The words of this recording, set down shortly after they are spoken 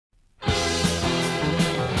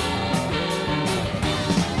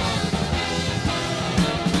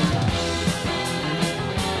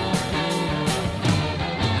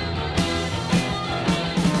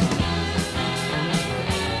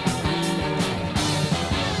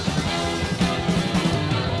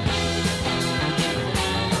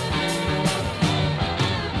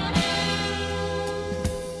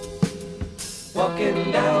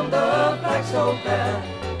Flagstone Path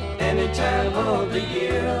any time of the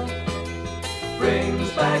year.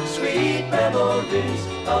 Brings back sweet memories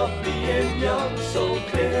of being young so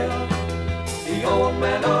clear. The old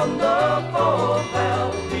man on the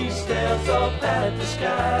four-bow, he stares up at the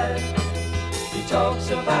sky. He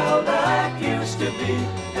talks of how life used to be,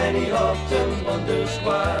 and he often wonders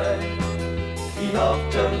why. He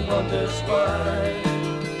often wonders why.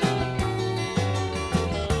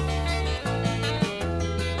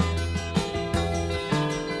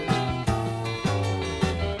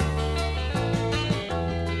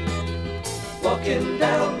 Walking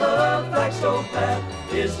down the Flagstone Path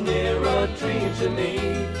is near a dream to me.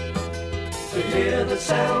 To hear the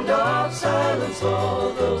sound of silence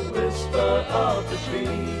or the whisper of the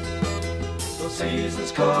trees. So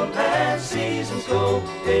seasons come and seasons go,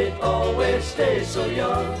 it always stays so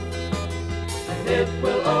young. And it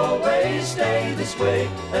will always stay this way,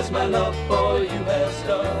 as my love for you has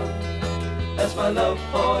done. As my love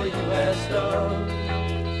for you has done.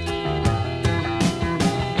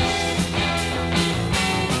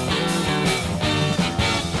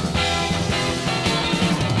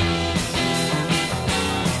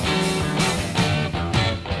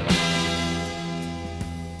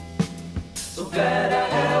 Glad I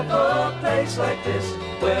have a place like this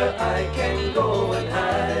where I can go and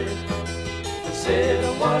hide and sit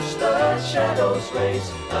and watch the shadows race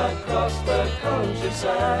across the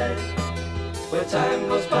countryside, where time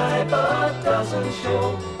goes by but doesn't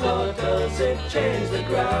show, nor does it change the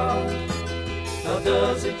ground, nor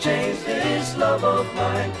does it change this love of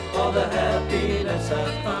mine, all the happiness I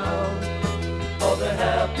found, all the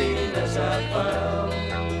happiness I found.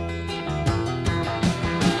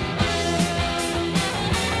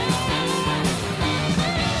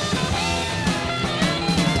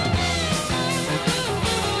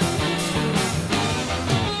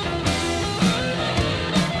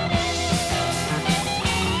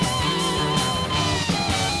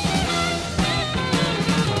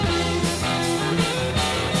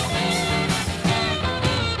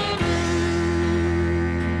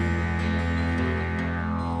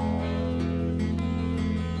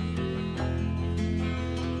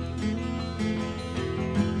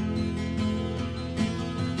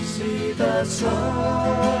 See the sunrise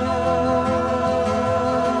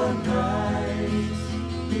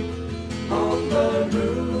on the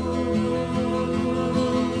rooftops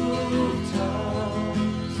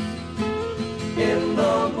in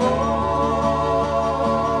the morning.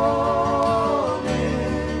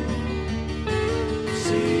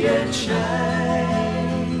 See it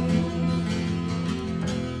shine.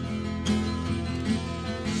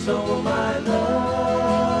 So my love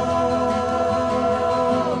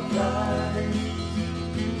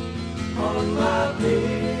on my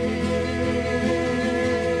pillow,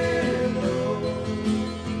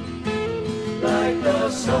 like the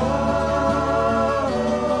sunrise,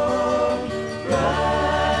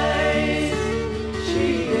 she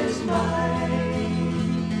is mine.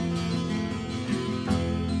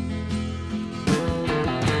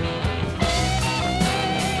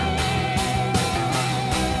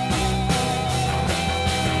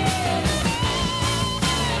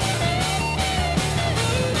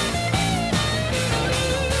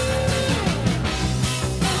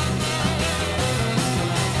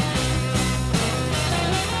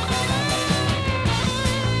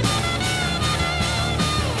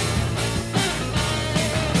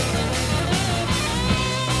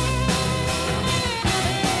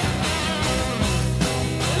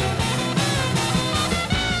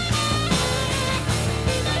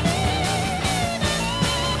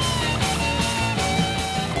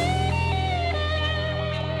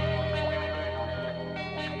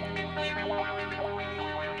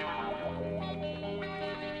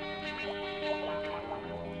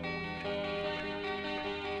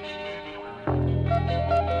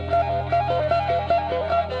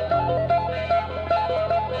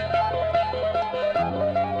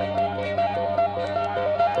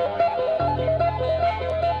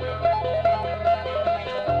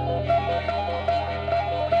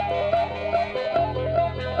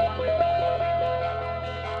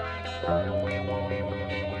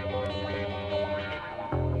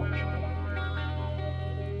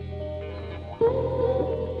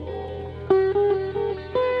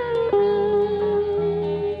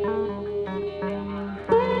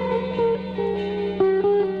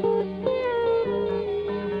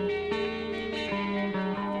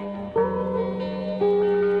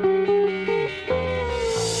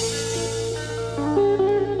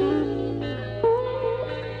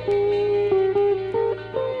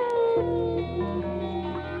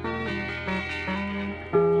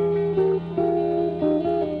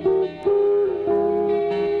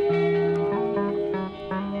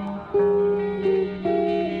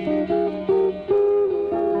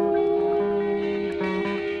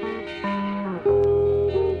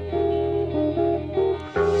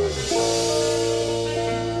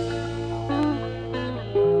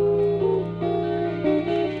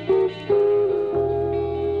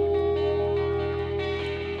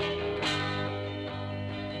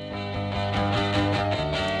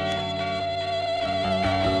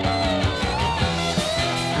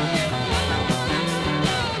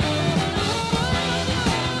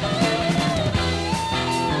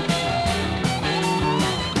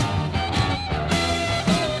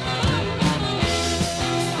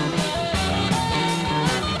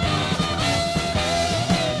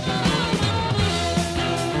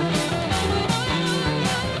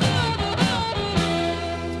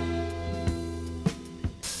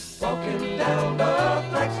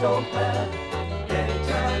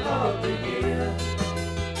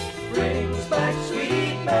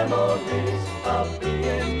 memories of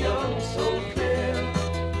being young so clear.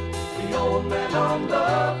 The old man on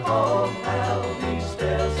the farmhouse, he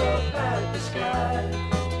stares up at the sky.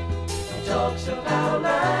 He talks of how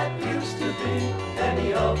life used to be, and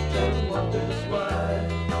he often wonders why.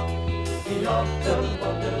 He often